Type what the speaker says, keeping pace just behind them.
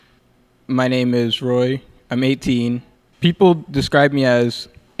My name is Roy. I'm 18. People describe me as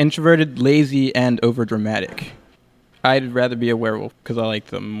introverted, lazy, and overdramatic. I'd rather be a werewolf because I like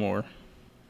them more.